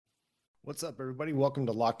What's up, everybody? Welcome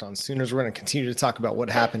to Locked On Sooners. We're going to continue to talk about what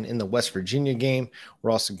happened in the West Virginia game.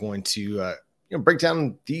 We're also going to break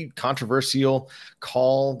down the controversial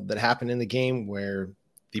call that happened in the game where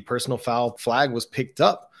the personal foul flag was picked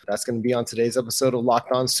up. That's going to be on today's episode of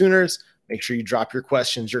Locked On Sooners. Make sure you drop your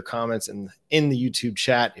questions, your comments in the YouTube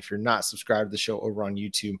chat. If you're not subscribed to the show over on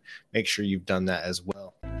YouTube, make sure you've done that as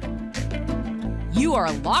well. You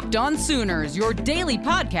are Locked On Sooners, your daily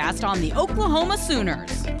podcast on the Oklahoma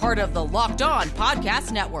Sooners, part of the Locked On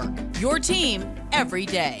Podcast Network, your team every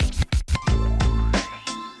day.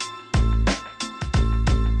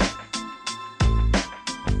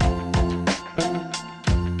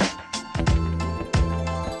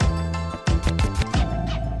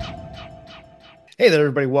 Hey there,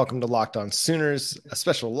 everybody. Welcome to Locked On Sooners, a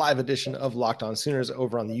special live edition of Locked On Sooners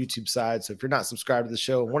over on the YouTube side. So if you're not subscribed to the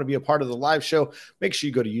show and want to be a part of the live show, make sure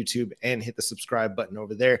you go to YouTube and hit the subscribe button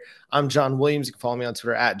over there. I'm John Williams. You can follow me on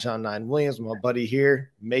Twitter at John9Williams. My buddy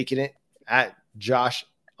here making it at Josh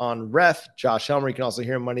on Ref, Josh Helmer. You can also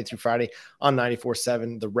hear him Monday through Friday on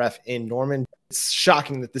 94.7 The Ref in Norman. It's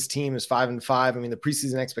shocking that this team is 5-5. I mean, the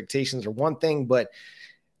preseason expectations are one thing, but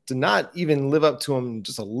to not even live up to them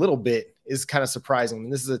just a little bit is kind of surprising. I mean,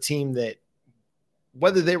 this is a team that,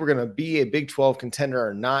 whether they were going to be a Big 12 contender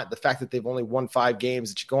or not, the fact that they've only won 5 games,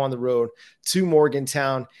 that you go on the road to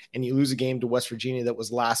Morgantown and you lose a game to West Virginia that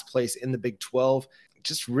was last place in the Big 12,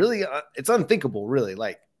 just really, it's unthinkable, really.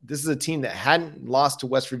 Like, this is a team that hadn't lost to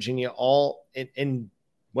West Virginia all in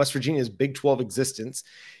West Virginia's Big 12 existence,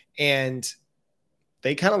 and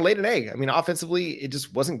they kind of laid an egg. I mean, offensively, it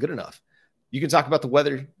just wasn't good enough. You can talk about the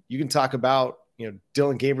weather. You can talk about,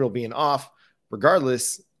 Dillon Gabriel being off.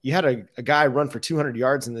 Regardless, you had a guy run for 200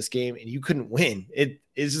 yards in this game and you couldn't win. It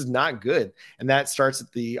is just not good. And that starts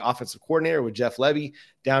at the offensive coordinator with Jeff Lebby,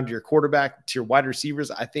 down to your quarterback, to your wide receivers.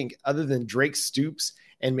 I think other than Drake Stoops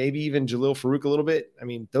and maybe even Jalil Farouk a little bit, I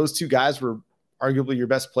mean, those two guys were arguably your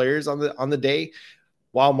best players on the day.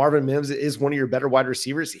 While Marvin Mims is one of your better wide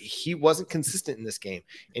receivers, he wasn't consistent in this game,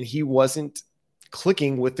 and he wasn't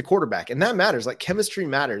clicking with the quarterback. And that matters. Like, chemistry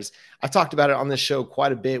matters. I've talked about it on this show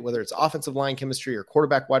quite a bit, whether it's offensive line chemistry or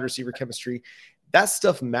quarterback wide receiver chemistry. That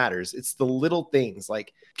stuff matters. It's the little things,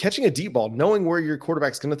 like catching a deep ball, knowing where your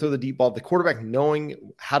quarterback's going to throw the deep ball, the quarterback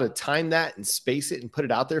knowing how to time that and space it and put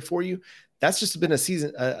it out there for you. That's just been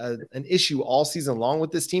an issue all season long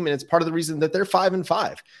with this team. And it's part of the reason that they're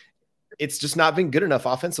 5-5. It's just not been good enough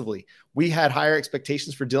offensively. We had higher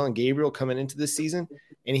expectations for Dillon Gabriel coming into this season,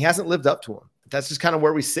 and he hasn't lived up to them. That's just kind of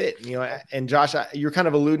where we sit, and Josh, you're kind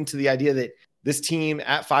of alluding to the idea that this team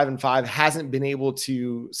at 5-5 hasn't been able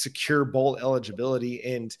to secure bowl eligibility.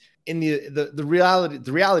 And in the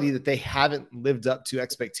reality that they haven't lived up to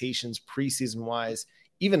expectations preseason wise,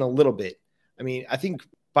 even a little bit. I mean, I think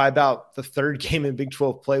by about the third game in Big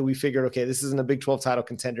 12 play, we figured, okay, this isn't a Big 12 title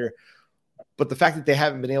contender, but the fact that they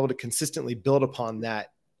haven't been able to consistently build upon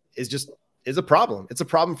that is a problem. It's a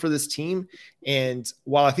problem for this team. And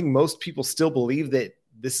while I think most people still believe that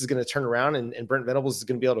this is going to turn around and Brent Venables is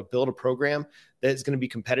going to be able to build a program that is going to be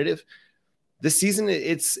competitive, this season,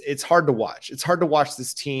 it's hard to watch. It's hard to watch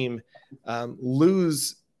this team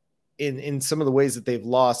lose in some of the ways that they've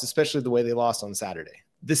lost, especially the way they lost on Saturday.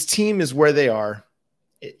 This team is where they are.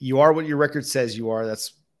 You are what your record says you are.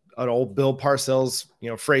 That's an old Bill Parcells,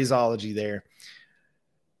 phraseology there.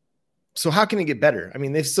 So how can it get better? I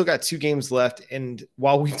mean, they've still got 2 games left. And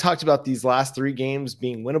while we talked about these last 3 games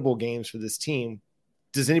being winnable games for this team,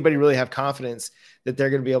 does anybody really have confidence that they're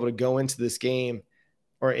going to be able to go into this game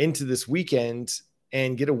or into this weekend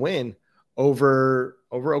and get a win over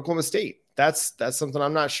Oklahoma State? That's something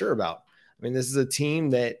I'm not sure about. I mean, this is a team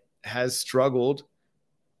that has struggled,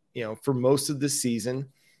 for most of this season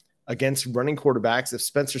against running quarterbacks. If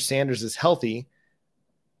Spencer Sanders is healthy,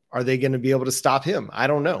 are they going to be able to stop him? I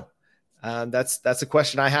don't know. That's a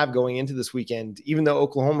question I have going into this weekend, even though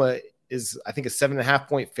Oklahoma is, I think, a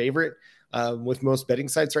 7.5-point favorite with most betting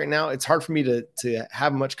sites right now. It's hard for me to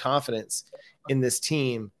have much confidence in this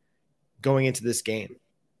team going into this game,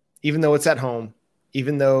 even though it's at home,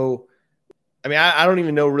 even though, I mean, I don't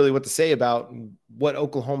even know really what to say about what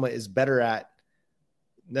Oklahoma is better at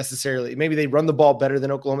necessarily. Maybe they run the ball better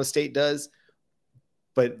than Oklahoma State does,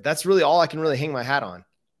 but that's really all I can really hang my hat on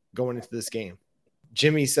going into this game.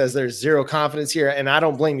 Jimmy says there's zero confidence here, and I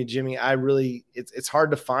don't blame you, Jimmy. It's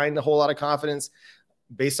hard to find a whole lot of confidence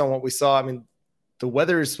based on what we saw. I mean, the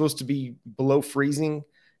weather is supposed to be below freezing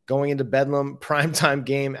going into Bedlam, primetime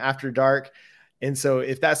game after dark. And so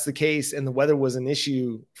if that's the case and the weather was an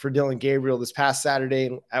issue for Dillon Gabriel this past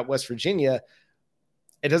Saturday at West Virginia,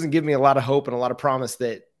 it doesn't give me a lot of hope and a lot of promise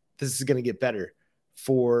that this is going to get better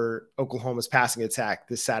for Oklahoma's passing attack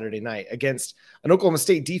this Saturday night against an Oklahoma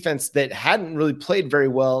State defense that hadn't really played very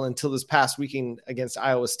well until this past weekend against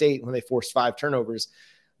Iowa State when they forced 5 turnovers.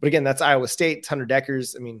 But again, that's Iowa State. It's Hunter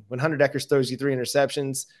Dekkers. I mean, when Hunter Dekkers throws you 3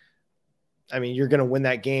 interceptions, I mean, you're going to win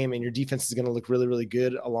that game, and your defense is going to look really, really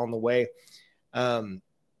good along the way.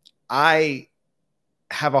 I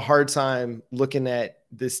have a hard time looking at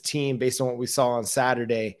this team based on what we saw on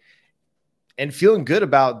Saturday and feeling good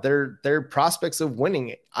about their prospects of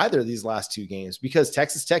winning either of these last 2 games, because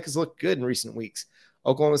Texas Tech has looked good in recent weeks.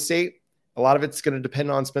 Oklahoma State, a lot of it's going to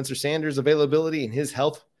depend on Spencer Sanders' availability and his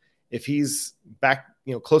health. If he's back,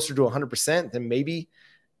 closer to 100%, then maybe,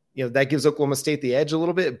 that gives Oklahoma State the edge a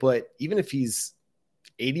little bit. But even if he's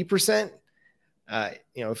 80%,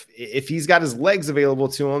 if he's got his legs available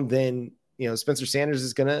to him, then, Spencer Sanders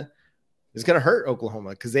is going to hurt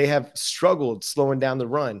Oklahoma, because they have struggled slowing down the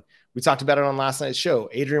run. We talked about it on last night's show.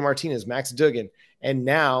 Adrian Martinez, Max Duggan, and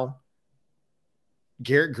now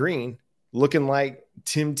Garrett Green looking like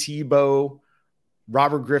Tim Tebow,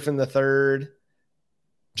 Robert Griffin III,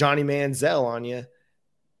 Johnny Manziel on you.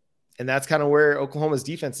 And that's kind of where Oklahoma's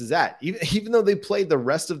defense is at. Even though they played the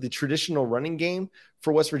rest of the traditional running game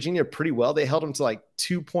for West Virginia pretty well, they held them to like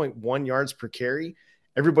 2.1 yards per carry.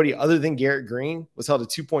 Everybody other than Garrett Green was held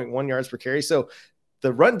to 2.1 yards per carry. So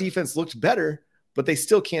the run defense looked better, but they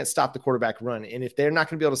still can't stop the quarterback run. And if they're not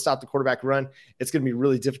going to be able to stop the quarterback run, it's going to be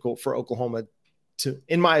really difficult for Oklahoma to,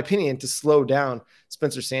 in my opinion, to slow down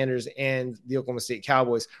Spencer Sanders and the Oklahoma State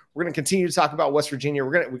Cowboys. We're going to continue to talk about West Virginia.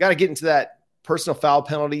 We got to get into that personal foul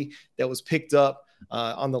penalty that was picked up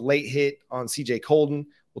on the late hit on CJ Colden.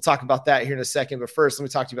 We'll talk about that here in a second. But first, let me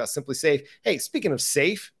talk to you about Simply Safe. Hey, speaking of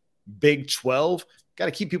safe, Big 12, got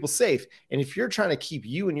to keep people safe. And if you're trying to keep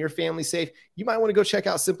you and your family safe, you might want to go check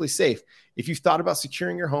out Simply Safe. If you've thought about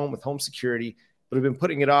securing your home with home security, but have been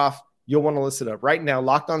putting it off, you'll want to listen up. Right now,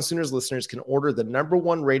 Locked On Sooners listeners can order the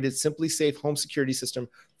 #1 rated Simply Safe home security system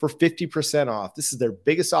for 50% off. This is their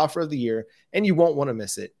biggest offer of the year, and you won't want to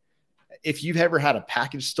miss it. If you've ever had a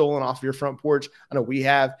package stolen off your front porch, I know we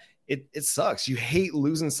have, it sucks. You hate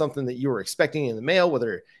losing something that you were expecting in the mail,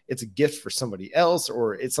 whether it's a gift for somebody else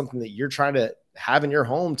or it's something that you're trying to have in your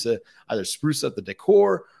home to either spruce up the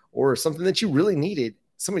decor or something that you really needed.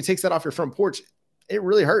 Somebody takes that off your front porch, it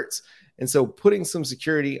really hurts. And so putting some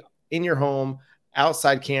security in your home,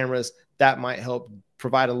 outside cameras, that might help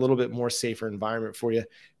provide a little bit more safer environment for you.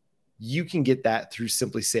 You can get that through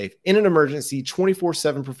Simply Safe. In an emergency,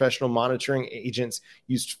 24/7 professional monitoring agents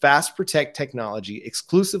used Fast Protect technology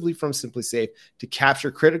exclusively from Simply Safe to capture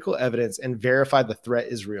critical evidence and verify the threat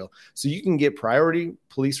is real. So you can get priority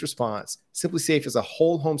police response. Simply Safe is a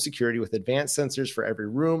whole home security with advanced sensors for every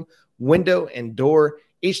room, window, and door,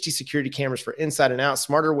 HD security cameras for inside and out,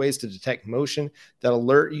 smarter ways to detect motion that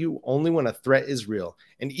alert you only when a threat is real,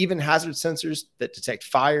 and even hazard sensors that detect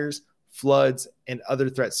fires, floods, and other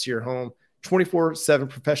threats to your home. 24/7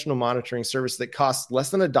 professional monitoring service that costs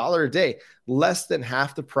less than $1 a day, less than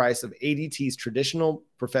half the price of ADT's traditional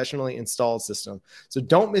professionally installed system. So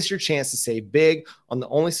don't miss your chance to save big on the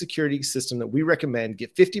only security system that we recommend.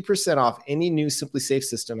 Get 50% off any new Simply Safe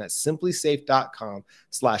system at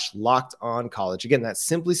simplysafe.com/lockedoncollege. Again, that's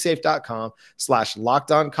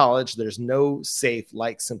simplysafe.com/lockedoncollege. There's no safe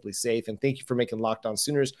like Simply Safe. And thank you for making Locked On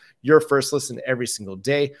Sooners your first listen every single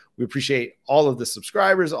day. We appreciate all of the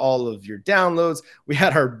subscribers, all of your downloads. We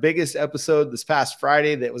had our biggest episode this past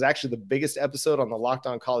Friday. That was actually the biggest episode on the Locked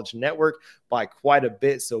On College Network by quite a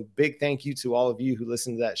bit. So big thank you to all of you who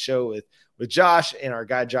listened to that show with Josh and our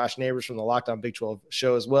guy Josh Neighbors from the Locked On Big 12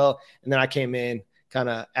 show as well. And then I came in kind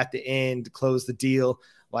of at the end, closed the deal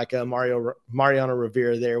like Mariano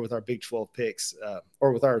Rivera there with our Big 12 picks,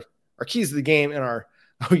 or with our keys to the game and our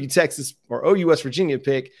OU Texas or OU West Virginia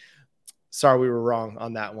pick. Sorry, we were wrong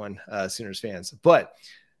on that one, Sooners fans. But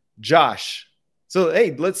Josh, so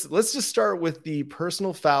hey, let's just start with the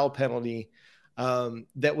personal foul penalty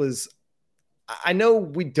that was. I know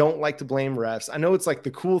we don't like to blame refs. I know it's like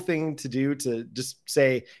the cool thing to do to just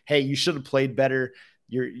say, hey, you should have played better.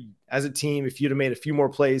 You're as a team, if you'd have made a few more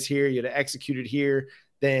plays here, you'd have executed here,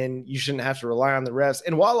 then you shouldn't have to rely on the refs.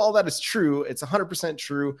 And while all that is true, it's 100%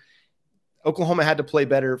 true. Oklahoma had to play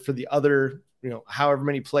better for the other, however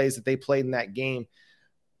many plays that they played in that game.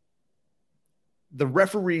 The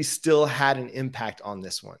referee still had an impact on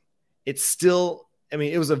this one. It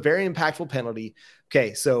was a very impactful penalty.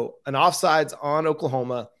 Okay, so an offsides on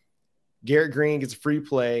Oklahoma. Garrett Green gets a free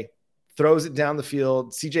play, throws it down the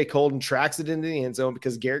field. CJ Colden tracks it into the end zone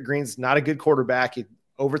because Garrett Green's not a good quarterback. He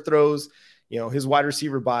overthrows, his wide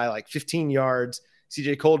receiver by like 15 yards.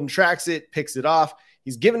 CJ Colden tracks it, picks it off.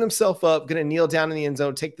 He's giving himself up, going to kneel down in the end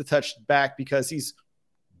zone, take the touch back because he's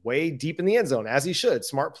way deep in the end zone, as he should.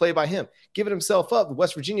 Smart play by him. Giving himself up, the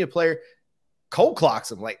West Virginia player cold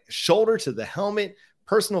clocks him, like shoulder to the helmet,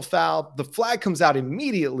 personal foul. The flag comes out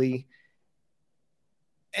immediately,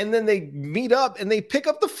 and then they meet up and they pick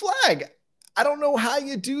up the flag. I don't know how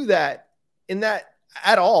you do that in that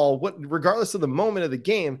at all. Regardless of the moment of the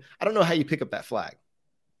game, I don't know how you pick up that flag.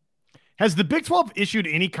 Has the Big 12 issued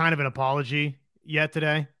any kind of an apology yet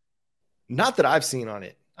today? Not that I've seen on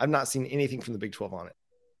it. I've not seen anything from the Big 12 on it.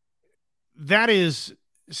 That is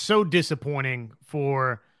so disappointing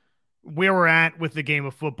for where we're at with the game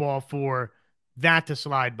of football, for that to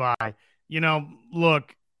slide by.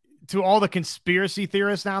 Look, to all the conspiracy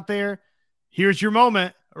theorists out there, here's your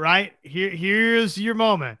moment, right? Here's your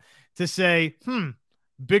moment to say,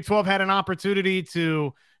 Big 12 had an opportunity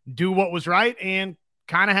to do what was right and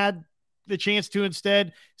kind of had the chance to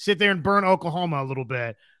instead sit there and burn Oklahoma a little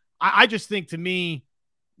bit. I just think, to me,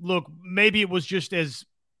 look, maybe it was just as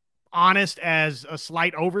honest as a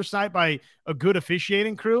slight oversight by a good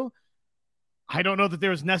officiating crew. I don't know that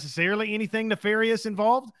there was necessarily anything nefarious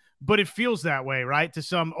involved, but it feels that way, right, to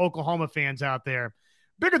some Oklahoma fans out there.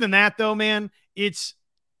 Bigger than that, though, man, it's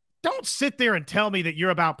don't sit there and tell me that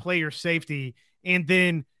you're about player safety and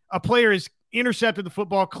then a player has intercepted the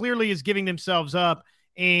football, clearly is giving themselves up,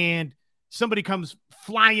 and somebody comes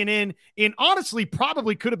flying in and honestly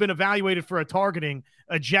probably could have been evaluated for a targeting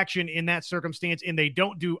ejection in that circumstance, and they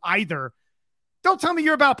don't do either. Don't tell me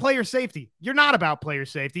you're about player safety. You're not about player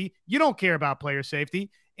safety. You don't care about player safety.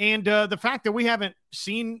 And the fact that we haven't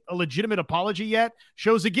seen a legitimate apology yet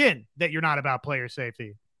shows again that you're not about player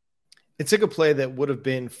safety. It took a play that would have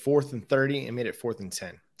been 4th and 30 and made it 4th and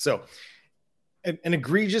 10. So an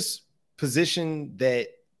egregious position that,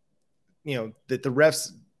 that the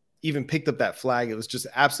refs even picked up that flag. It was just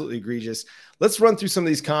absolutely egregious. Let's run through some of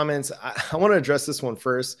these comments. I want to address this one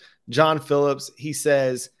first. John Phillips, he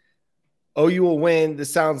says, OU will win.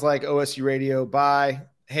 This sounds like OSU radio. Bye.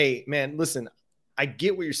 Hey, man, listen, I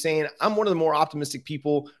get what you're saying. I'm one of the more optimistic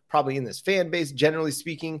people probably in this fan base, generally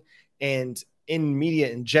speaking, and in media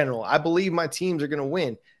in general. I believe my teams are going to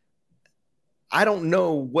win. I don't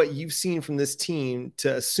know what you've seen from this team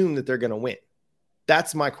to assume that they're going to win.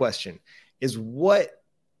 That's my question, is what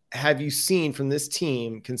have you seen from this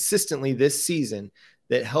team consistently this season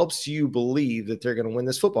that helps you believe that they're going to win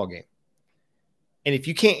this football game? And if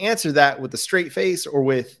you can't answer that with a straight face or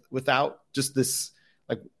without just this,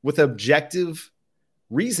 like with objective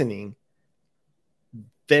reasoning,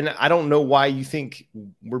 then I don't know why you think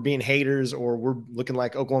we're being haters or we're looking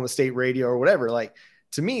like Oklahoma State radio or whatever. Like,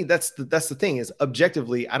 to me, that's the thing, is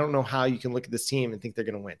objectively, I don't know how you can look at this team and think they're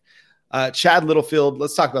going to win. Chad Littlefield,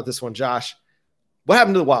 let's talk about this one, Josh. What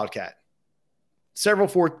happened to the Wildcat? Several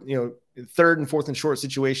third and fourth and short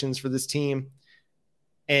situations for this team.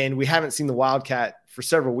 And we haven't seen the Wildcat for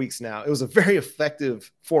several weeks now. It was a very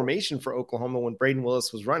effective formation for Oklahoma when Braden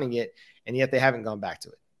Willis was running it, and yet they haven't gone back to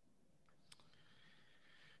it.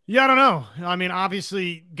 Yeah, I don't know. I mean,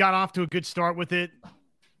 obviously got off to a good start with it,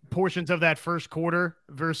 portions of that first quarter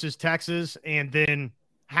versus Texas, and then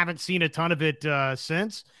haven't seen a ton of it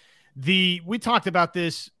since. We talked about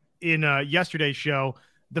this in yesterday's show.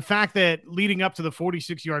 The fact that leading up to the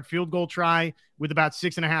 46-yard field goal try with about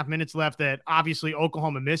 6.5 minutes left that obviously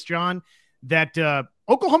Oklahoma missed, John, that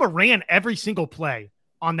Oklahoma ran every single play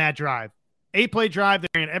on that drive. 8-play drive, they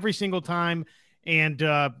ran every single time, and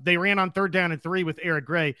they ran on 3rd down and 3 with Eric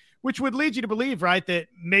Gray, which would lead you to believe, right, that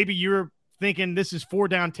maybe you're thinking this is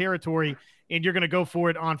 4-down territory and you're going to go for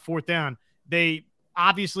it on 4th down. They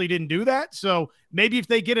obviously didn't do that. So maybe if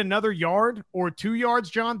they get another yard or 2 yards,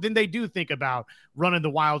 John, then they do think about running the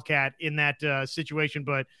Wildcat in that situation.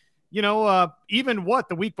 But, even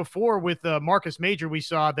the week before with Marcus Major, we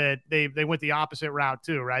saw that they went the opposite route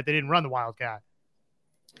too, right? They didn't run the Wildcat.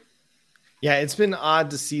 Yeah, it's been odd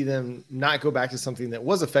to see them not go back to something that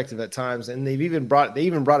was effective at times. And they even brought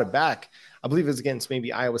it back. I believe it was against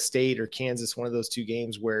maybe Iowa State or Kansas, one of those 2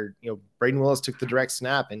 games where, Braden Willis took the direct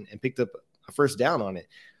snap and picked up a first down on it.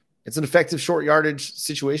 It's an effective short yardage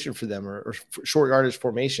situation for them, or short yardage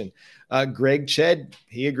formation. Greg Ched,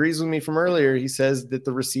 he agrees with me from earlier. He says that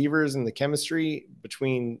the receivers and the chemistry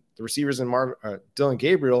between the receivers and Dylan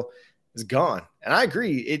Gabriel is gone. And I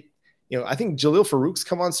agree. I think Jalil Farouk's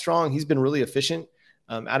come on strong. He's been really efficient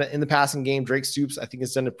in the passing game. Drake Stoops, I think,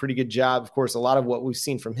 has done a pretty good job. Of course, a lot of what we've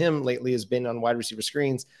seen from him lately has been on wide receiver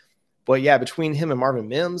screens. But yeah, between him and Marvin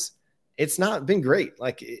Mims, it's not been great.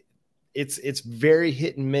 Like it's very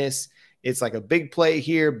hit and miss. It's like a big play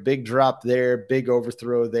here, big drop there, big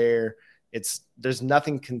overthrow there. There's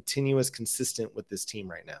nothing continuous, consistent with this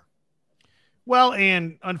team right now. Well,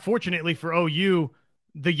 and unfortunately for OU,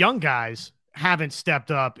 the young guys haven't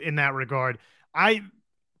stepped up in that regard. I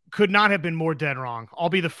could not have been more dead wrong. I'll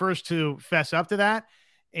be the first to fess up to that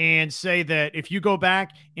and say that if you go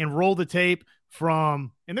back and roll the tape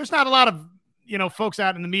from, and there's not a lot of, folks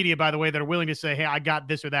out in the media, by the way, that are willing to say, hey, I got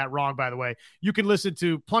this or that wrong, by the way. You can listen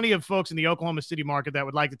to plenty of folks in the Oklahoma City market that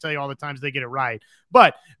would like to tell you all the times they get it right.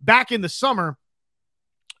 But back in the summer,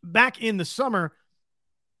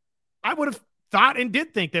 I would have thought and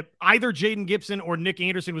did think that either Jaden Gibson or Nick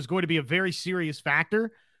Anderson was going to be a very serious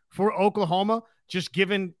factor for Oklahoma, just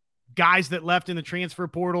given guys that left in the transfer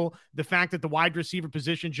portal, the fact that the wide receiver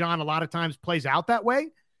position, John, a lot of times plays out that way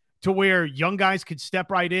to where young guys could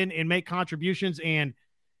step right in and make contributions. And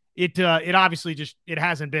it obviously just, it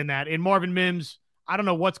hasn't been that. And Marvin Mims, I don't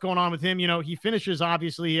know what's going on with him. He finishes,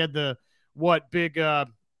 obviously he had the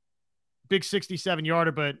big 67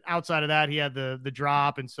 yarder, but outside of that, he had the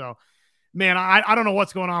drop. And so, man, I don't know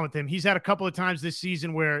what's going on with him. He's had a couple of times this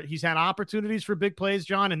season where he's had opportunities for big plays,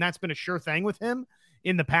 John, and that's been a sure thing with him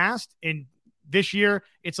in the past. And this year,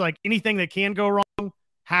 it's like anything that can go wrong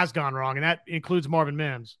has gone wrong, and that includes Marvin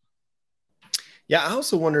Mims. Yeah, I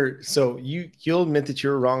also wonder, so you'll admit that you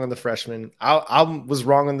were wrong on the freshmen. I was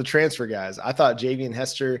wrong on the transfer guys. I thought Javian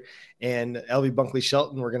Hester and LB Bunkley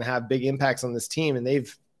Shelton were going to have big impacts on this team, and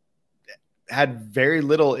they've had very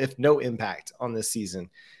little, if no impact on this season.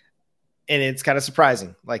 And it's kind of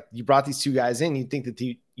surprising. Like, you brought these two guys in, you'd think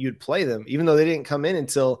that you'd play them, even though they didn't come in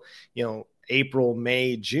until, April,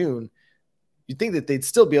 May, June. You'd think that they'd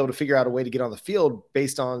still be able to figure out a way to get on the field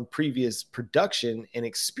based on previous production and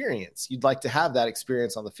experience. You'd like to have that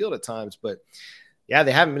experience on the field at times, but yeah,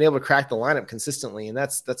 they haven't been able to crack the lineup consistently. And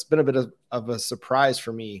that's been a bit of a surprise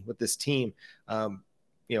for me with this team.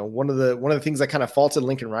 One of the things I kind of faulted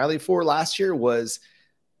Lincoln Riley for last year was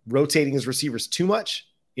rotating his receivers too much,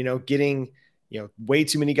 getting, way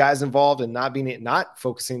too many guys involved and not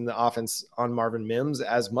focusing the offense on Marvin Mims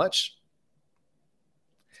as much.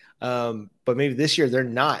 But maybe this year they're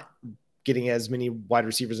not getting as many wide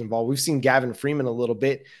receivers involved. We've seen Gavin Freeman a little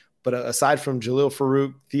bit, but aside from Jalil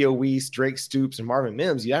Farouk, Theo Weiss, Drake Stoops, and Marvin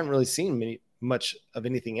Mims, you haven't really seen much of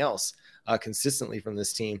anything else consistently from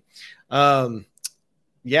this team.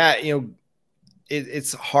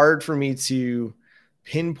 It's hard for me to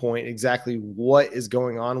pinpoint exactly what is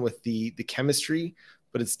going on with the chemistry,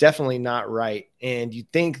 but it's definitely not right. And you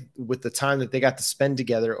think with the time that they got to spend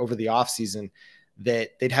together over the offseason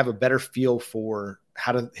that they'd have a better feel for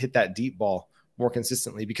how to hit that deep ball more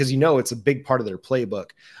consistently, because it's a big part of their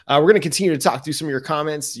playbook. We're going to continue to talk through some of your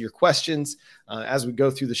comments, your questions as we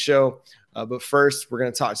go through the show. But first, we're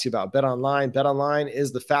going to talk to you about BetOnline. BetOnline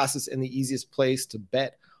is the fastest and the easiest place to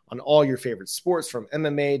bet on all your favorite sports, from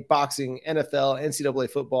MMA, boxing, NFL,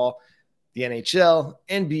 NCAA football, the NHL,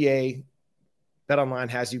 NBA. BetOnline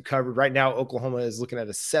has you covered. Right now, Oklahoma is looking at they're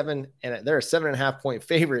a 7.5 point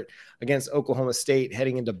favorite against Oklahoma State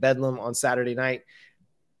heading into Bedlam on Saturday night.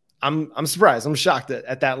 I'm surprised. I'm shocked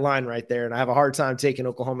at that line right there, and I have a hard time taking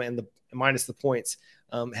Oklahoma and minus the points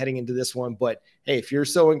heading into this one. But hey, if you're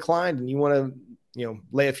so inclined and you want to,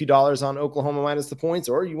 lay a few dollars on Oklahoma minus the points,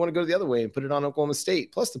 or you want to go the other way and put it on Oklahoma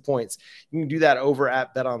State plus the points, you can do that over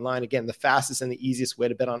at BetOnline. Again, the fastest and the easiest way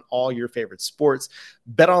to bet on all your favorite sports.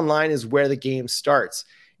 BetOnline is where the game starts.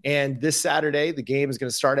 And this Saturday, the game is going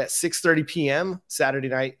to start at 6:30 p.m. Saturday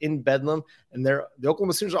night in Bedlam. And the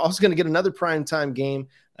Oklahoma Sooners are also going to get another primetime game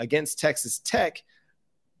against Texas Tech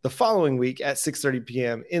the following week at 6:30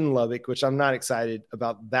 p.m. in Lubbock, which I'm not excited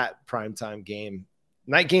about that primetime game.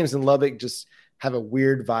 Night games in Lubbock just have a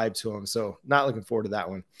weird vibe to them, so not looking forward to that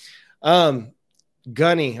one.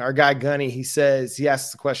 Gunny, our guy Gunny, he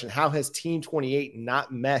asks the question, how has Team 28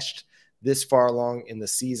 not meshed this far along in the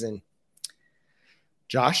season?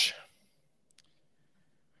 Josh?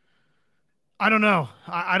 I don't know.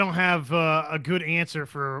 I don't have a good answer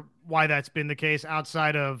for why that's been the case,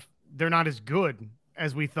 outside of they're not as good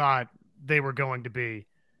as we thought they were going to be.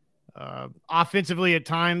 Offensively, at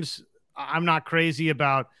times, I'm not crazy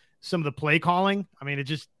about some of the play calling. I mean, it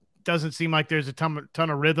just doesn't seem like there's a ton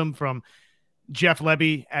of rhythm from Jeff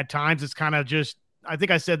Lebby at times. It's kind of just, I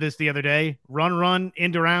think I said this the other day, run,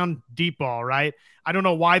 end around, deep ball, right? I don't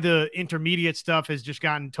know why the intermediate stuff has just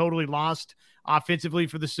gotten totally lost offensively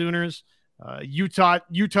for the Sooners. You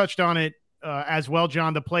touched on it as well,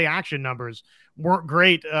 John. The play action numbers weren't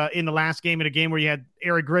great in the last game, in a game where you had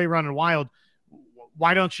Eric Gray running wild.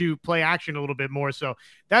 Why don't you play action a little bit more? So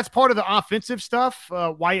that's part of the offensive stuff,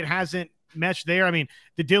 why it hasn't meshed there. I mean,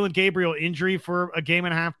 the Dylan Gabriel injury for a game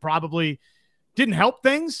and a half probably didn't help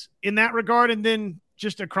things in that regard. And then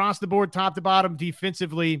just across the board, top to bottom,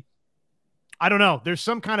 defensively, I don't know. There's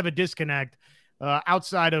some kind of a disconnect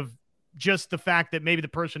outside of just the fact that maybe the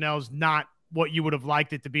personnel is not what you would have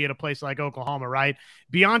liked it to be at a place like Oklahoma, right?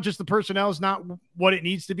 Beyond just the personnel is not what it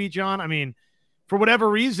needs to be, John. I mean, for whatever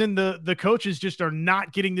reason, the coaches just are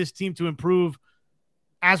not getting this team to improve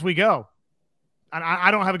as we go. And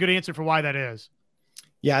I don't have a good answer for why that is.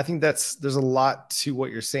 Yeah, I think there's a lot to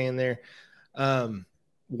what you're saying there.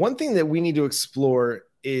 One thing that we need to explore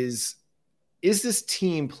is this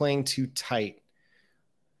team playing too tight?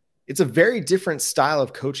 It's a very different style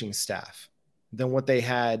of coaching staff than what they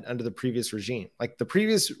had under the previous regime. Like the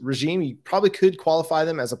previous regime, you probably could qualify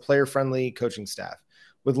them as a player-friendly coaching staff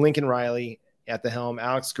with Lincoln Riley at the helm,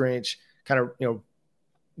 Alex Grinch, kind of,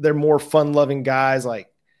 they're more fun-loving guys.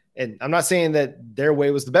 And I'm not saying that their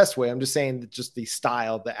way was the best way. I'm just saying that just the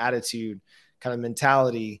style, the attitude, kind of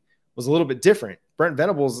mentality was a little bit different. Brent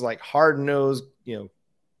Venables is like hard-nosed,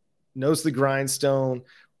 knows the grindstone,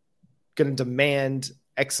 going to demand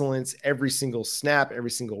excellence every single snap,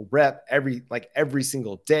 every single rep, every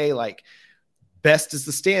single day. Like best is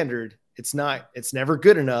the standard. It's never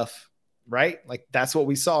good enough, right? Like that's what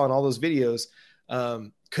we saw in all those videos.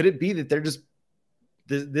 Could it be that they're just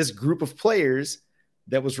this group of players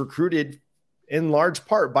that was recruited in large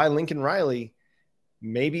part by Lincoln Riley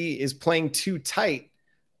maybe is playing too tight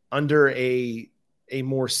under a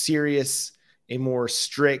more serious, a more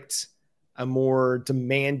strict, a more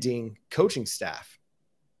demanding coaching staff?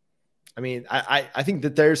 I mean, I think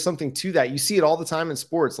that there's something to that. You see it all the time in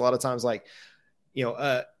sports. A lot of times, a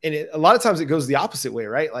lot of times it goes the opposite way,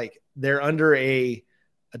 right? Like they're under a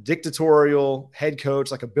dictatorial head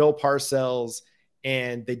coach, like a Bill Parcells,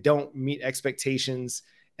 and they don't meet expectations.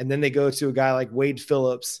 And then they go to a guy like Wade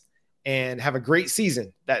Phillips and have a great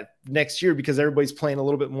season that next year because everybody's playing a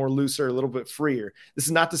little bit more looser, a little bit freer. This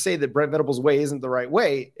is not to say that Brent Venables' way isn't the right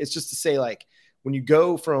way. It's just to say, like, when you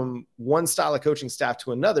go from one style of coaching staff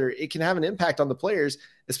to another, it can have an impact on the players,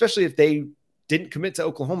 especially if they didn't commit to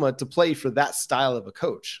Oklahoma to play for that style of a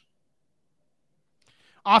coach.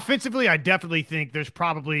 Offensively, I definitely think there's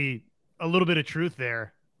probably a little bit of truth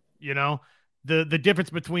there. The difference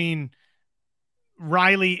between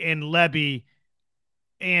Riley and Lebby,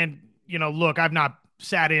 and, look, I've not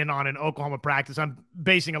sat in on an Oklahoma practice. I'm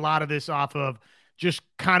basing a lot of this off of just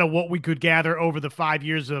kind of what we could gather over the 5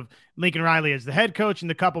 years of Lincoln Riley as the head coach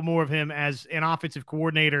and the couple more of him as an offensive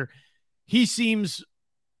coordinator. He seems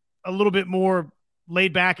a little bit more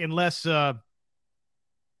laid back and less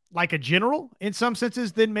like a general in some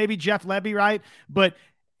senses than maybe Jeff Lebby, right? But,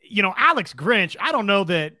 Alex Grinch, I don't know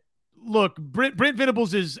that. Look, Brent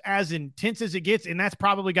Venables is as intense as it gets, and that's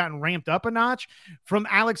probably gotten ramped up a notch from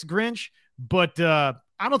Alex Grinch. But I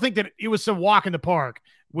don't think that it was some walk in the park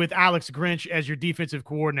with Alex Grinch as your defensive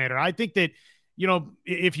coordinator. I think that,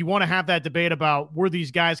 if you want to have that debate about were these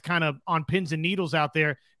guys kind of on pins and needles out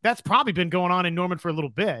there, that's probably been going on in Norman for a little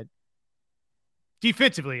bit.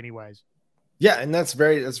 Defensively, anyways. Yeah, and that's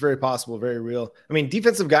very possible, very real. I mean,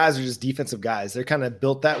 defensive guys are just defensive guys. They're kind of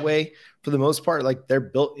built that way for the most part. Like they're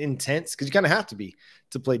built intense because you kind of have to be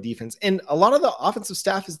to play defense. And a lot of the offensive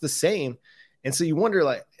staff is the same. And so you wonder,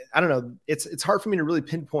 like, I don't know, it's hard for me to really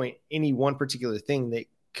pinpoint any one particular thing that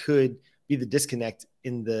could be the disconnect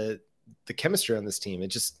in the chemistry on this team.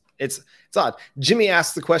 It's odd. Jimmy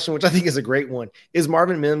asked the question, which I think is a great one. Is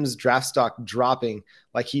Marvin Mims draft stock dropping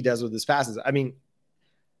like he does with his passes? I mean,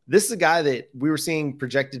 this is a guy that we were seeing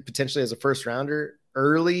projected potentially as a first rounder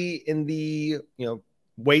early in the,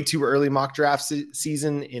 way too early mock draft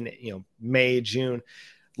season in, May, June.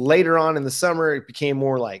 Later on in the summer, it became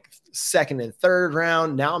more like second and third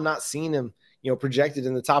round. Now I'm not seeing him, projected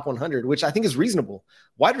in the top 100, which I think is reasonable.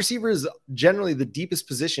 Wide receiver is generally the deepest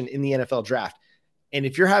position in the NFL draft. And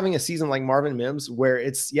if you're having a season like Marvin Mims, where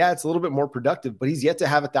it's a little bit more productive, but he's yet to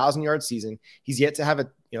have a 1,000-yard season. He's yet to have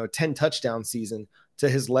a 10 touchdown season to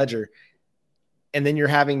his ledger. And then you're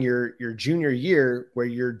having your junior year where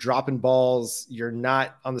you're dropping balls. You're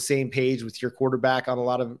not on the same page with your quarterback in a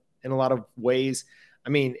lot of ways. I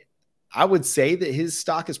mean, I would say that his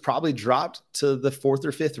stock has probably dropped to the 4th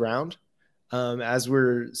or 5th round as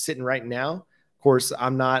we're sitting right now. Of course,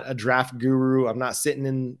 I'm not a draft guru. I'm not sitting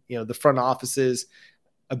in, the front offices.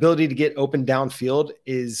 Ability to get open downfield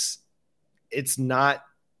it's not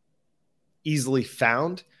easily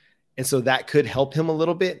found. And so that could help him a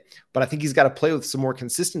little bit, but I think he's got to play with some more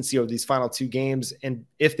consistency over these final 2 games. And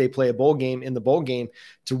if they play a bowl game in the bowl game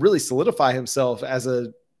to really solidify himself as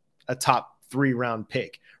a top 3 round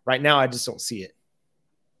pick. Right now, I just don't see it.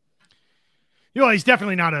 He's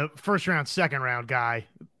definitely not a first round, second round guy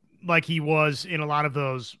like he was in a lot of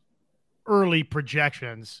those early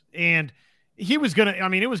projections. And it was going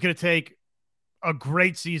to take a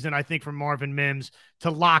great season, I think, from Marvin Mims to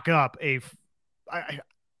lock up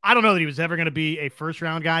I don't know that he was ever going to be a first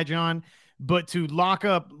round guy, John, but to lock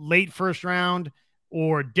up late first round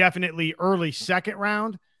or definitely early second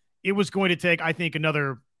round, it was going to take, I think,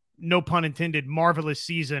 another, no pun intended, marvelous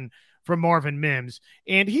season from Marvin Mims.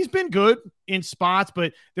 And he's been good in spots,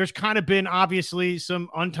 but there's kind of been obviously some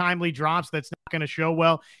untimely drops that's not going to show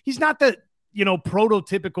well. He's not the,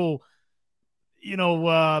 prototypical,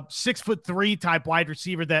 6'3" type wide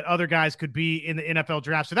receiver that other guys could be in the NFL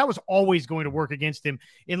draft. So that was always going to work against him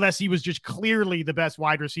unless he was just clearly the best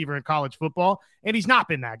wide receiver in college football. And he's not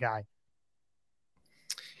been that guy.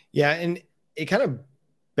 Yeah. And it kind of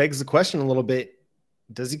begs the question a little bit.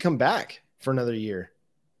 Does he come back for another year?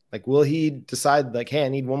 Like, will he decide like, hey, I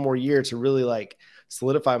need one more year to really like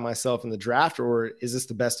solidify myself in the draft, or is this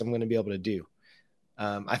the best I'm going to be able to do?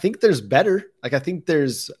 I think there's better. Like, I think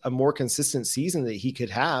there's a more consistent season that he could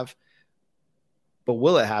have, but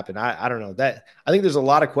will it happen? I don't know. That I think there's a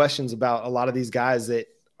lot of questions about a lot of these guys that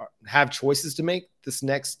have choices to make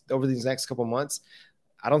over these next couple months.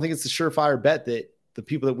 I don't think it's a surefire bet that the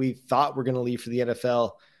people that we thought were going to leave for the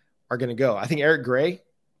NFL are going to go. I think Eric Gray,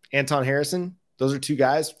 Anton Harrison, those are two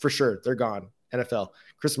guys for sure. They're gone. NFL.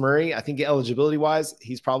 Chris Murray, I think eligibility wise,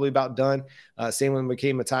 he's probably about done. Same with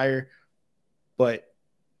McKay Matire, but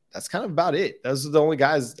that's kind of about it. Those are the only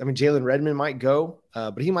guys. I mean, Jalen Redmond might go,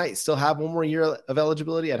 but he might still have one more year of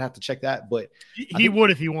eligibility. I'd have to check that, but he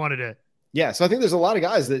would if he wanted it. Yeah. So I think there's a lot of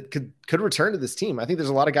guys that could return to this team. I think there's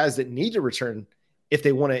a lot of guys that need to return if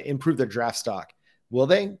they want to improve their draft stock. Will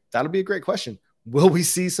they? That'll be a great question. Will we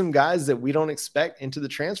see some guys that we don't expect into the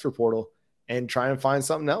transfer portal and try and find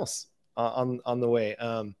something else on the way?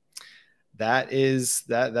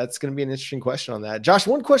 That's going to be an interesting question on that. Josh,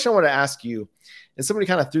 one question I want to ask you, and somebody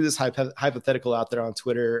kind of threw this hypothetical out there on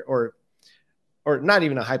Twitter, or not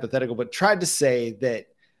even a hypothetical, but tried to say that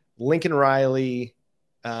Lincoln Riley,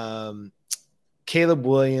 Caleb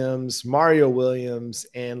Williams, Mario Williams,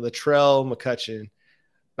 and Latrell McCutcheon.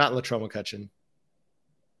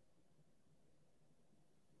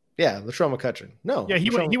 Yeah, Latrell McCutcheon. No. Yeah, he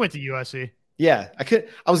went to USC. Yeah,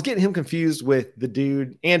 I was getting him confused with the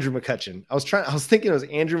dude Andrew McCutcheon. I was thinking it was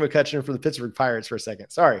Andrew McCutcheon for the Pittsburgh Pirates for a second.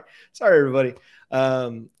 Sorry everybody.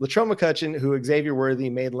 Latrell McCutcheon, who Xavier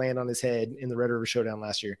Worthy made land on his head in the Red River Showdown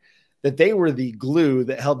last year, that they were the glue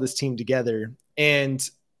that held this team together. And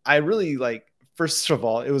I really first of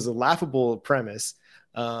all, it was a laughable premise.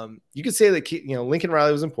 You could say that Lincoln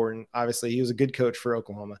Riley was important. Obviously, he was a good coach for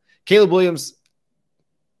Oklahoma. Caleb Williams,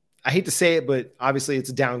 I hate to say it, but obviously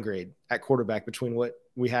it's a downgrade at quarterback between what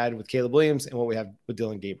we had with Caleb Williams and what we have with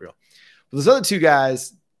Dillon Gabriel. But those other two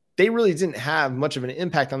guys, they really didn't have much of an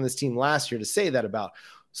impact on this team last year to say that about.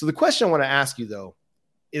 So the question I want to ask you, though,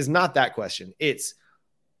 is not that question. It's,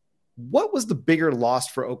 what was the bigger loss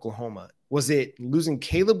for Oklahoma? Was it losing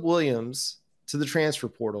Caleb Williams to the transfer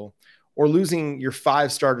portal, or losing your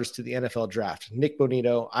 5 starters to the NFL draft? Nick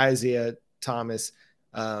Bonito, Isaiah Thomas,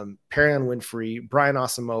 Perion Winfrey, Brian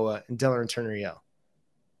Asamoah, and Dylan Turner-Yell.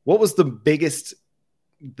 What was the biggest,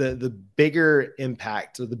 the bigger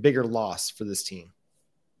impact or the bigger loss for this team?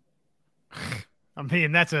 I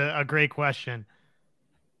mean, that's a great question.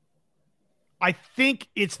 I think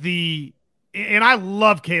it's and I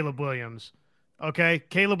love Caleb Williams. Okay.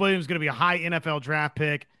 Caleb Williams is going to be a high NFL draft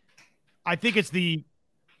pick. I think it's the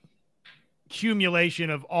accumulation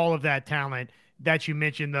of all of that talent that you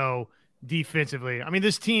mentioned, though, defensively. I mean,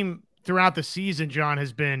 this team throughout the season, John,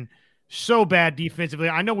 has been so bad defensively.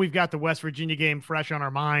 I know we've got the West Virginia game fresh on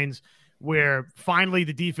our minds, where finally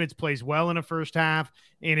the defense plays well in the first half,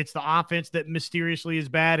 and it's the offense that mysteriously is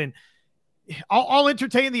bad. And I'll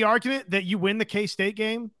entertain the argument that you win the K-State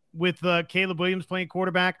game with Caleb Williams playing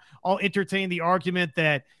quarterback. I'll entertain the argument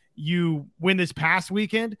that you win this past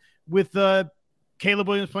weekend with Caleb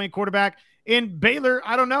Williams playing quarterback. And Baylor,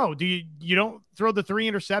 I don't know. You don't throw the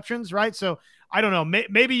 3 interceptions, right? So I don't know.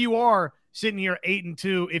 Maybe you are sitting here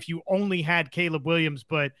 8-2 if you only had Caleb Williams,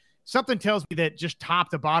 but something tells me that just top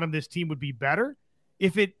to bottom, this team would be better.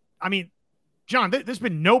 John, there's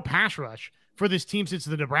been no pass rush for this team since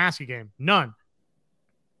the Nebraska game. None.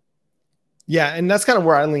 Yeah, and that's kind of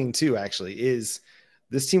where I lean too, actually, is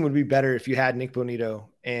this team would be better if you had Nick Bonito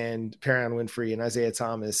and Perion Winfrey and Isaiah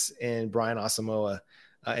Thomas and Brian Asamoah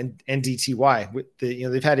and DTY.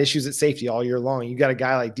 They've had issues at safety all year long. You got a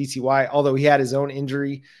guy like DTY, although he had his own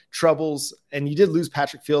injury troubles, and you did lose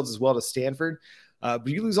Patrick Fields as well to Stanford. But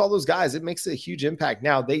you lose all those guys, it makes a huge impact.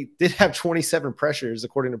 Now, they did have 27 pressures,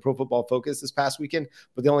 according to Pro Football Focus, this past weekend,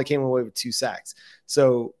 but they only came away with 2 sacks.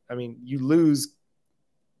 So, I mean, you lose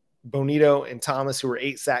Bonito and Thomas, who were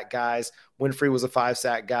 8-sack guys. Winfrey was a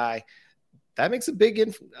 5-sack guy. that makes a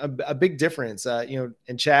big difference.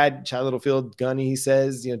 And Chad Littlefield, Gunny, he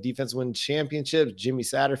says, defense wins championships. Jimmy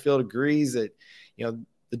Satterfield agrees that,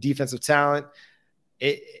 the defensive talent,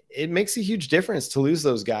 it makes a huge difference to lose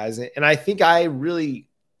those guys. And I think I really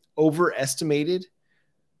overestimated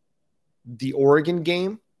the Oregon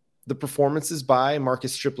game, the performances by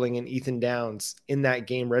Marcus Stripling and Ethan Downs in that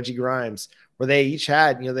game, Reggie Grimes, where they each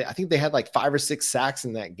had, I think they had like 5 or 6 sacks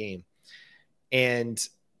in that game, and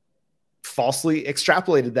falsely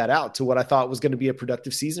extrapolated that out to what I thought was going to be a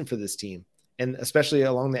productive season for this team. And especially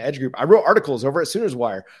along the edge group. I wrote articles over at Sooners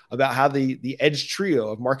Wire about how the edge trio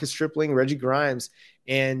of Marcus Stripling, Reggie Grimes,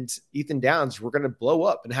 and Ethan Downs were going to blow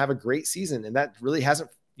up and have a great season. And that really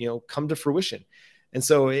hasn't, come to fruition. And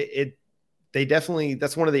so they definitely,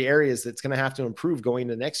 that's one of the areas that's going to have to improve going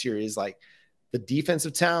into next year, is like the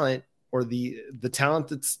defensive talent, or the talent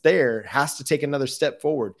that's there has to take another step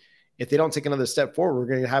forward. If they don't take another step forward, we're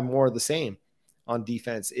going to have more of the same on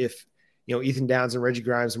defense. If, Ethan Downs and Reggie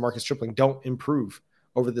Grimes and Marcus Stripling don't improve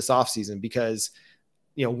over this offseason, because,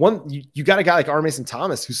 you got a guy like R. Mason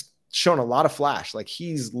Thomas who's shown a lot of flash. Like,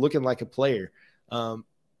 he's looking like a player.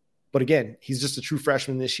 But again, he's just a true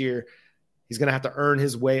freshman this year. He's going to have to earn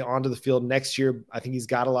his way onto the field next year. I think he's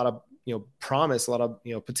got a lot of, promise, a lot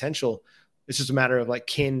of, potential. It's just a matter of like,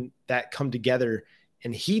 can that come together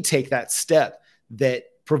and he take that step that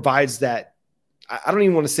provides that, I don't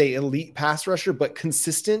even want to say elite pass rusher, but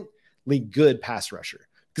consistently good pass rusher.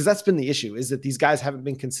 Because that's been the issue, is that these guys haven't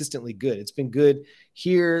been consistently good. It's been good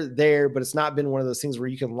here, there, but it's not been one of those things where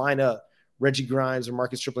you can line up Reggie Grimes or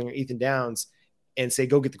Marcus Stripling or Ethan Downs and say,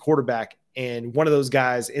 go get the quarterback, and one of those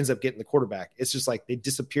guys ends up getting the quarterback. It's just like they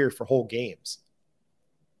disappear for whole games.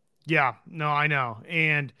 Yeah, no, I know.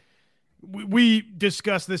 And we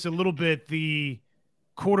discussed this a little bit, the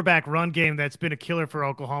quarterback run game that's been a killer for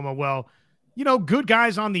Oklahoma. Well, good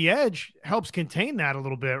guys on the edge helps contain that a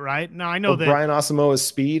little bit, right? Now, I know that Brian Asamoah's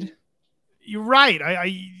speed. You're right.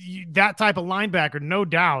 That type of linebacker, no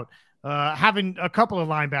doubt. Having a couple of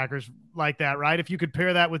linebackers like that, right? If you could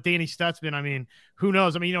pair that with Danny Stutzman, I mean, who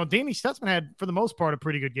knows? I mean, Danny Stutzman had, for the most part, a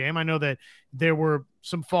pretty good game. I know that there were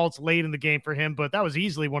some faults late in the game for him, but that was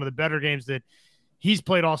easily one of the better games that he's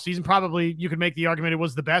played all season. Probably you could make the argument it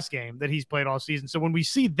was the best game that he's played all season. So when we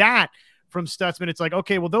see that from Stutzman, it's like,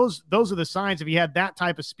 okay, well, those are the signs. If he had that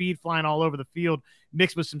type of speed flying all over the field,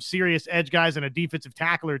 mixed with some serious edge guys and a defensive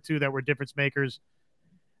tackler or two that were difference makers,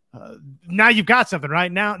 now you've got something,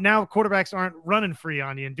 right? Now quarterbacks aren't running free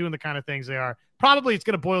on you and doing the kind of things they are. Probably it's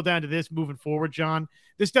going to boil down to this moving forward, John.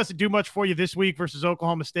 This doesn't do much for you this week versus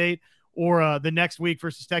Oklahoma State or the next week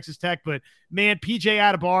versus Texas Tech. But, man, PJ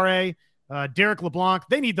Adebawore, Derek LeBlanc,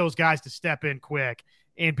 they need those guys to step in quick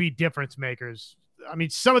and be difference makers. I mean,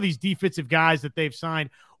 some of these defensive guys that they've signed,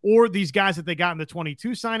 or these guys that they got in the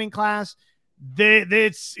 22 signing class,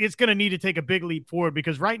 it's going to need to take a big leap forward,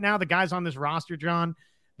 because right now the guys on this roster, John,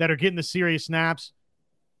 that are getting the serious snaps,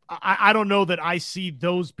 I don't know that I see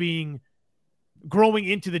those being growing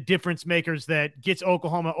into the difference makers that gets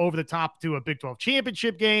Oklahoma over the top to a Big 12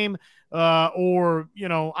 championship game, or,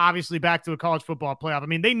 obviously back to a college football playoff. I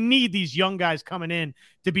mean, they need these young guys coming in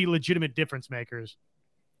to be legitimate difference makers.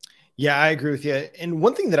 Yeah, I agree with you. And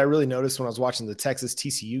one thing that I really noticed when I was watching the Texas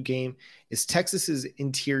TCU game is Texas's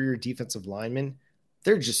interior defensive linemen.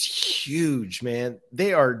 They're just huge, man.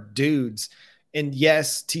 They are dudes. And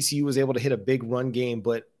yes, TCU was able to hit a big run game,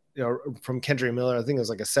 but from Kendre Miller, I think it was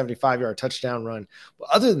like a 75-yard touchdown run. But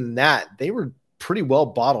other than that, they were pretty well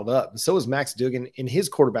bottled up. And so was Max Duggan in his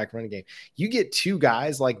quarterback running game. You get two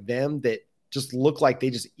guys like them that just look like they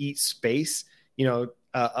just eat space,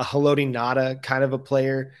 a Haloti Ngata kind of a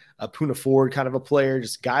player, a Poona Ford kind of a player,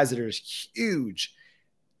 just guys that are just huge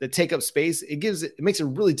that take up space. It makes it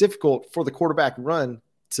really difficult for the quarterback run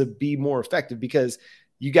to be more effective, because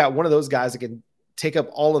you got one of those guys that can take up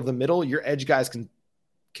all of the middle. Your edge guys can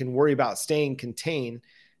worry about staying contained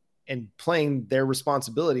and playing their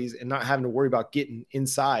responsibilities and not having to worry about getting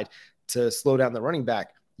inside to slow down the running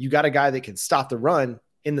back. You got a guy that can stop the run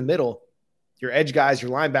in the middle. Your edge guys,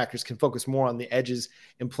 your linebackers can focus more on the edges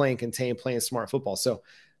and playing contained, playing smart football. So,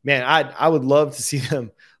 man, I would love to see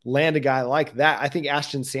them land a guy like that. I think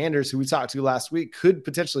Ashton Sanders, who we talked to last week, could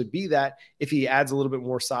potentially be that if he adds a little bit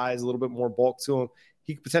more size, a little bit more bulk to him.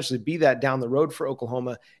 He could potentially be that down the road for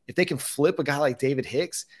Oklahoma. If they can flip a guy like David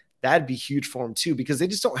Hicks, that'd be huge for him too, because they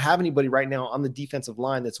just don't have anybody right now on the defensive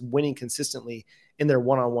line that's winning consistently in their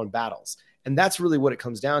one-on-one battles. And that's really what it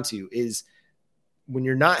comes down to, is when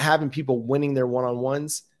you're not having people winning their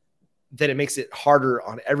one-on-ones, then it makes it harder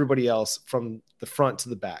on everybody else from the front to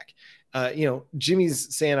the back.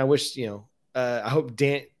 Jimmy's saying, I wish, I hope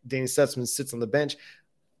Danny Stutzman sits on the bench.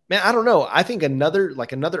 Man, I don't know. I think another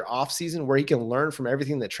off season where he can learn from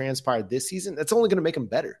everything that transpired this season, that's only going to make him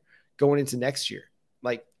better going into next year.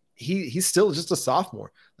 Like he's still just a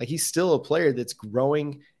sophomore. Like he's still a player that's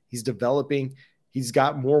growing. He's developing. He's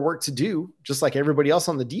got more work to do, just like everybody else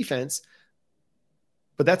on the defense.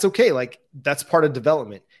 But that's okay. Like that's part of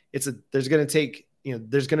development. There's going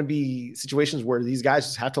to be situations where these guys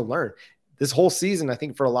just have to learn. This whole season, I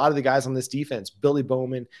think for a lot of the guys on this defense, Billy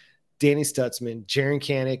Bowman, Danny Stutzman, Jaren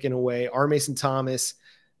Kanak in a way, R. Mason Thomas,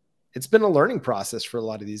 it's been a learning process for a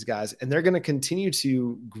lot of these guys, and they're going to continue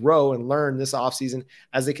to grow and learn this offseason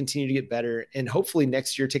as they continue to get better and hopefully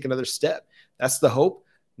next year take another step. That's the hope.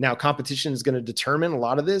 Now, competition is going to determine a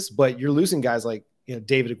lot of this, but you're losing guys like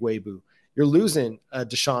David Igwebu. You're losing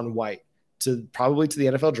Deshaun White probably to the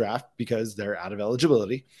NFL draft because they're out of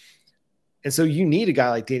eligibility. And so you need a guy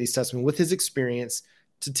like Danny Stutzman with his experience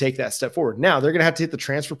to take that step forward. Now they're going to have to hit the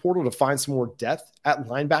transfer portal to find some more depth at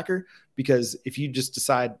linebacker, because if you just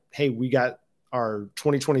decide, hey, we got our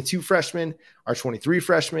 2022 freshman, our 23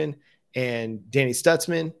 freshman, and Danny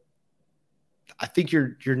Stutzman, I think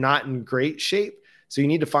you're not in great shape. So you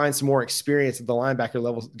need to find some more experience at the linebacker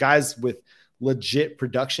level, guys with legit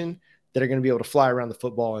production that are going to be able to fly around the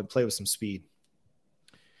football and play with some speed.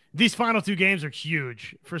 These final two games are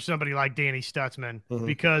huge for somebody like Danny Stutzman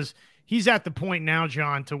because he's at the point now,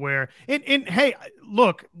 John, to where and hey,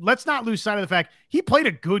 look, let's not lose sight of the fact he played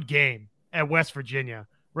a good game at West Virginia,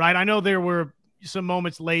 right? I know there were some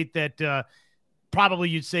moments late that probably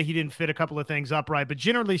you'd say he didn't fit a couple of things up right, but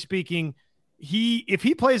generally speaking, if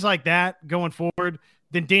he plays like that going forward,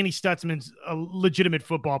 then Danny Stutzman's a legitimate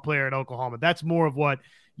football player at Oklahoma. That's more of what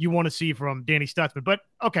you want to see from Danny Stutzman. But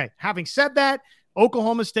okay, having said that,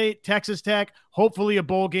 Oklahoma State, Texas Tech, hopefully a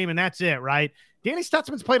bowl game, and that's it, right? Danny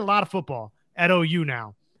Stutzman's played a lot of football at OU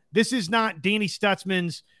now. This is not Danny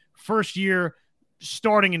Stutzman's first year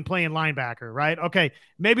starting and playing linebacker, right? Okay,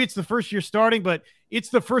 maybe it's the first year starting, but it's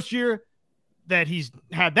the first year that he's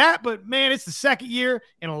had that. But, man, it's the second year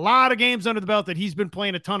and a lot of games under the belt that he's been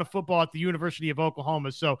playing a ton of football at the University of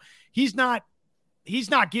Oklahoma. So he's not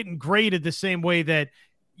getting graded the same way that,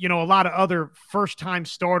 a lot of other first-time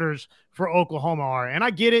starters for Oklahoma are. And I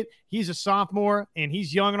get it. He's a sophomore, and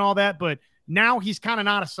he's young and all that, but now he's kind of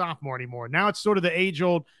not a sophomore anymore. Now it's sort of the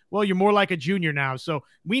age-old, well, you're more like a junior now. So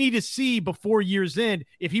we need to see before year's end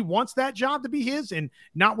if he wants that job to be his and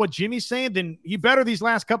not what Jimmy's saying, then he better these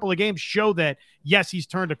last couple of games show that, yes, he's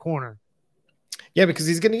turned a corner. Yeah, because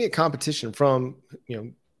he's going to get competition from,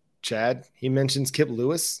 Chad. He mentions Kip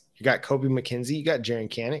Lewis. You got Kobe McKenzie, you got Jaren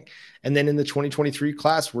Kanak. And then in the 2023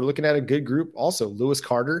 class, we're looking at a good group also. Lewis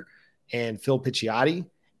Carter and Phil Picciotti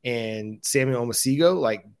and Samuel Omasigo,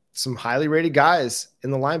 like some highly rated guys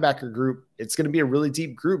in the linebacker group. It's going to be a really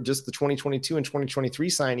deep group, just the 2022 and 2023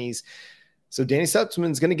 signees. So Danny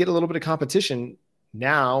Stutzman's going to get a little bit of competition.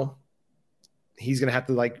 Now he's going to have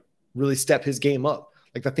to really step his game up.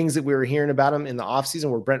 Like the things that we were hearing about him in the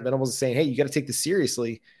offseason where Brent Venables is saying, hey, you got to take this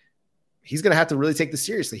seriously. He's going to have to really take this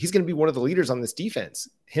seriously. He's going to be one of the leaders on this defense,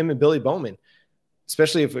 him and Billy Bowman,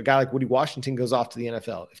 especially if a guy like Woody Washington goes off to the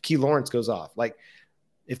NFL, if Key Lawrence goes off. Like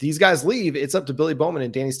if these guys leave, it's up to Billy Bowman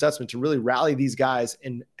and Danny Stutzman to really rally these guys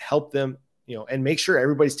and help them, and make sure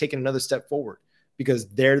everybody's taking another step forward because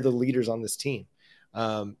they're the leaders on this team.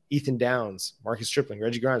 Ethan Downs, Marcus Stripling,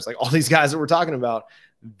 Reggie Grimes, like all these guys that we're talking about,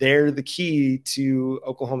 they're the key to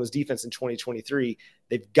Oklahoma's defense in 2023.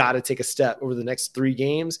 They've got to take a step over the next 3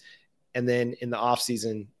 games. And then in the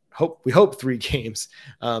offseason, we hope 3 games,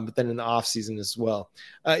 but then in the offseason as well.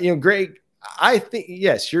 Greg, I think,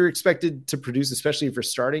 yes, you're expected to produce, especially if you're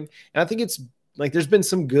starting. And I think it's like there's been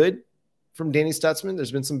some good from Danny Stutzman.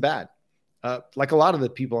 There's been some bad, like a lot of the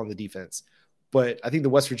people on the defense. But I think the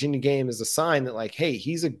West Virginia game is a sign that, hey,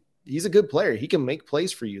 he's a good player. He can make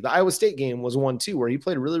plays for you. The Iowa State game was one, too, where he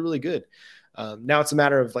played really, really good. Now it's a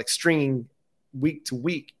matter of, stringing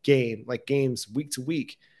week-to-week games week to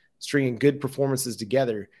week, stringing good performances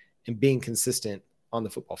together and being consistent on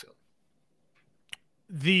the football field.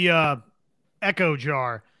 The echo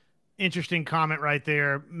jar, interesting comment right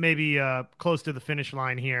there, maybe close to the finish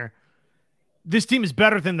line here. This team is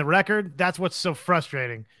better than the record. That's what's so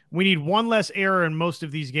frustrating. We need one less error in most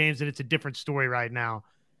of these games, and it's a different story right now.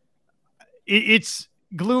 It's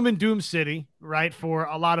gloom and doom city, right, for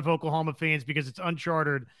a lot of Oklahoma fans because it's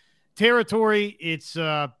uncharted territory. It's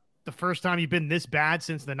the first time you've been this bad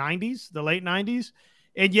since the 90s, the late 90s.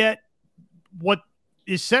 And yet what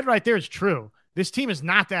is said right there is true. This team is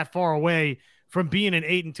not that far away from being an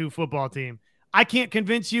 8-2 football team. I can't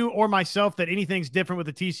convince you or myself that anything's different with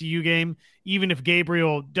the TCU game, even if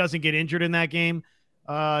Gabriel doesn't get injured in that game.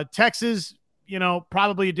 Texas,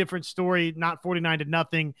 probably a different story, not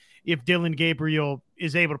 49-0 if Dillon Gabriel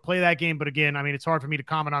is able to play that game. But again, I mean, it's hard for me to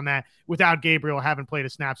comment on that without Gabriel having played a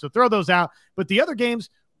snap. So throw those out. But the other games,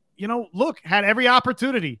 had every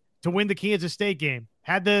opportunity to win the Kansas State game.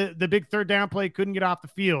 Had the big third down play, couldn't get off the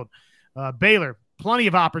field. Baylor, plenty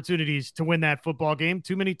of opportunities to win that football game.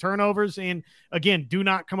 Too many turnovers. And again, do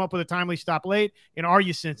not come up with a timely stop late. And are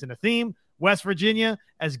you sensing a theme? West Virginia,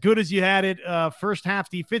 as good as you had it first half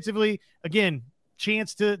defensively, again,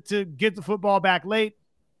 chance to get the football back late.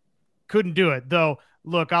 Couldn't do it. Though,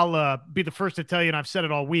 look, I'll be the first to tell you, and I've said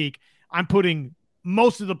it all week, I'm putting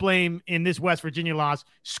most of the blame in this West Virginia loss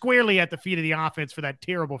squarely at the feet of the offense for that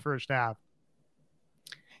terrible first half.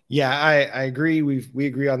 Yeah, I agree. We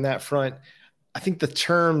agree on that front. I think the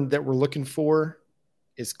term that we're looking for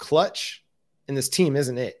is clutch, and this team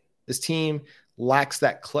isn't it. This team lacks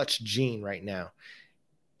that clutch gene right now.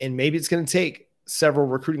 And maybe it's going to take several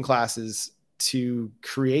recruiting classes to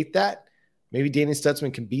create that. Maybe Danny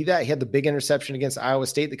Stutzman can be that. He had the big interception against Iowa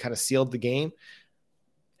State that kind of sealed the game.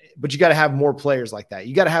 But you got to have more players like that.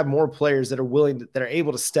 You got to have more players that are that are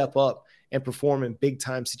able to step up and perform in big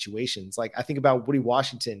time situations. Like I think about Woody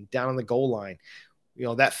Washington down on the goal line,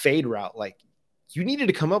 that fade route. Like you needed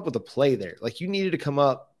to come up with a play there. Like you needed to come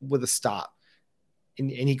up with a stop, and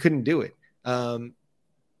he couldn't do it.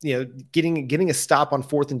 Getting a stop on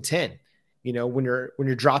 4th and 10, when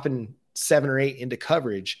you're dropping 7 or 8 into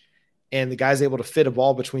coverage and the guy's able to fit a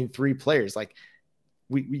ball between 3 players. Like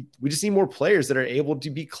we just need more players that are able to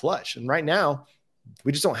be clutch. And right now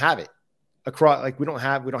we just don't have it across. Like we don't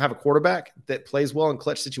have a quarterback that plays well in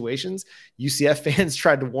clutch situations. UCF fans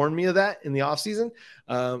tried to warn me of that in the offseason.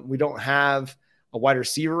 We don't have a wide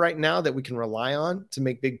receiver right now that we can rely on to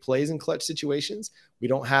make big plays in clutch situations. We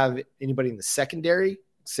don't have anybody in the secondary,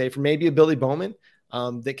 say for maybe a Billy Bowman,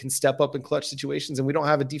 that can step up in clutch situations. And we don't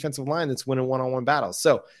have a defensive line that's winning one-on-one battles.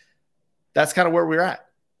 So that's kind of where we're at.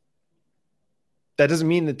 That doesn't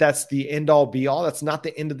mean that that's the end all be all. That's not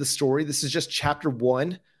the end of the story. This is just chapter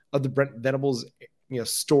 1 of the Brent Venables,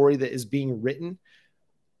 story that is being written.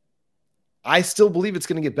 I still believe it's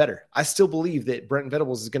going to get better. I still believe that Brent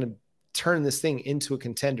Venables is going to turn this thing into a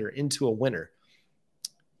contender, into a winner.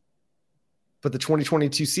 But the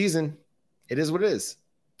 2022 season, it is what it is.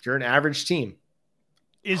 You're an average team,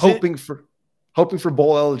 hoping for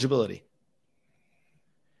bowl eligibility.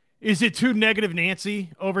 Is it too negative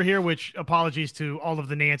Nancy over here? Which apologies to all of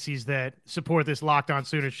the Nancys that support this Locked On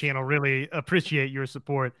Sooners channel. Really appreciate your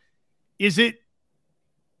support. Is it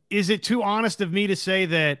too honest of me to say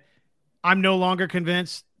that I'm no longer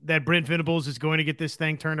convinced that Brent Venables is going to get this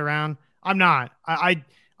thing turned around? I'm not. I'm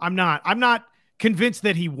not. I'm not convinced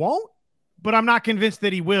that he won't, but I'm not convinced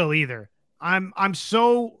that he will either. I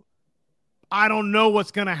don't know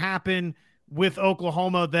what's going to happen with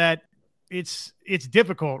Oklahoma that it's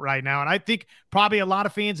difficult right now. And I think probably a lot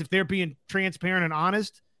of fans, if they're being transparent and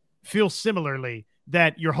honest, feel similarly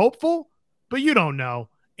that you're hopeful, but you don't know.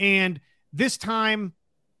 And this time,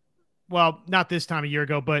 well, not this time a year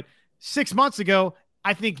ago, but 6 months ago,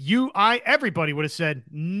 I think everybody would have said,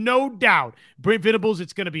 no doubt, Brent Venables,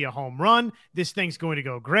 it's going to be a home run. This thing's going to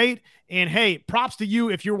go great. And hey, props to you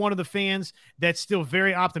if you're one of the fans that's still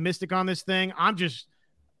very optimistic on this thing.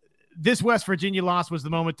 This West Virginia loss was the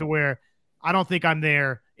moment to where I don't think I'm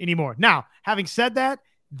there anymore. Now, having said that,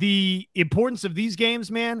 the importance of these games,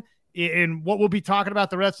 man, and what we'll be talking about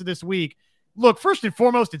the rest of this week, look, first and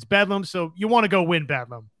foremost, it's Bedlam, so you want to go win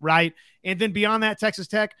Bedlam, right? And then beyond that, Texas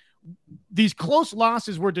Tech, these close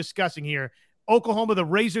losses we're discussing here, Oklahoma, the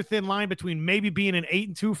razor-thin line between maybe being an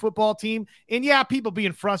 8-2 football team and, yeah, people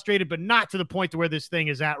being frustrated, but not to the point to where this thing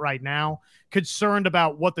is at right now, concerned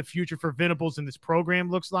about what the future for Venables in this program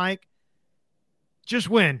looks like. Just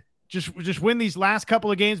win. Just win these last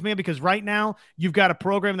couple of games, man, because right now you've got a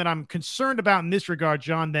program that I'm concerned about in this regard,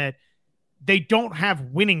 John, that they don't have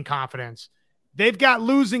winning confidence. They've got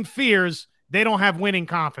losing fears. They don't have winning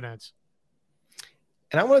confidence.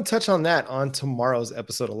 And I want to touch on that on tomorrow's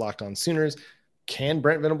episode of Locked On Sooners. Can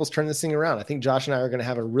Brent Venables turn this thing around? I think Josh and I are going to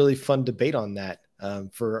have a really fun debate on that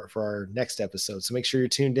for our next episode. So make sure you're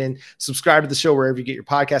tuned in. Subscribe to the show wherever you get your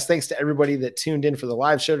podcast. Thanks to everybody that tuned in for the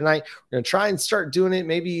live show tonight. We're going to try and start doing it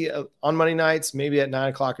maybe on Monday nights, maybe at 9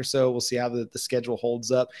 o'clock or so. We'll see how the schedule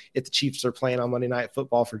holds up. If the Chiefs are playing on Monday Night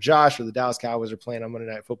Football for Josh or the Dallas Cowboys are playing on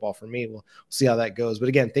Monday Night Football for me, we'll see how that goes. But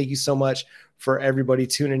again, thank you so much for everybody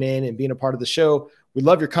tuning in and being a part of the show. We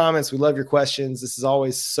love your comments. We love your questions. This is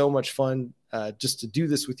always so much fun just to do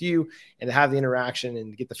this with you and to have the interaction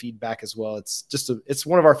and get the feedback as well. It's it's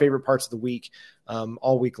one of our favorite parts of the week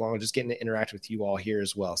all week long, just getting to interact with you all here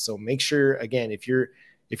as well. So make sure, again, if you're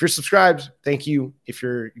If you're subscribed, thank you. If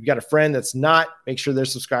you've got a friend that's not, make sure they're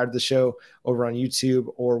subscribed to the show over on YouTube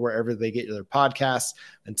or wherever they get their podcasts.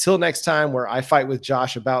 Until next time, where I fight with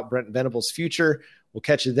Josh about Brent Venables' future, we'll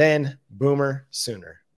catch you then. Boomer Sooner.